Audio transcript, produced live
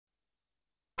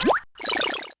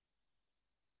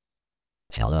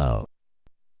Hello,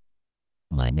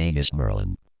 my name is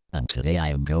Merlin, and today I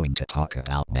am going to talk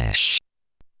about Mesh.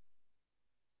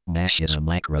 Mesh is a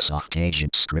Microsoft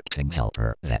Agent scripting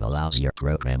helper that allows your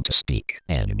program to speak,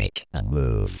 animate, and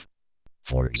move.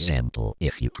 For example,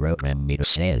 if you program me to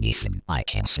say anything, I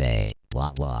can say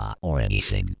blah blah or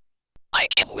anything. I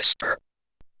can whisper.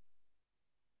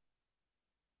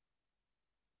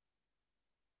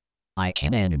 I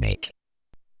can animate.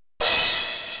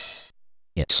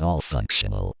 It's all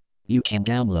functional. You can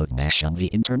download Mesh on the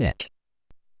internet.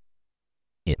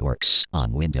 It works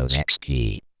on Windows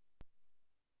XP.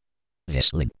 This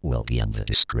link will be in the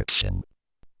description.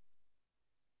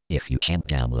 If you can't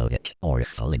download it, or if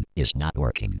the link is not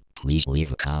working, please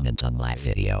leave a comment on my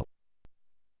video.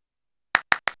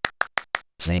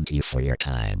 Thank you for your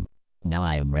time. Now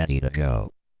I am ready to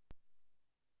go.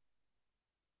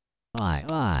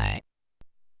 Bye.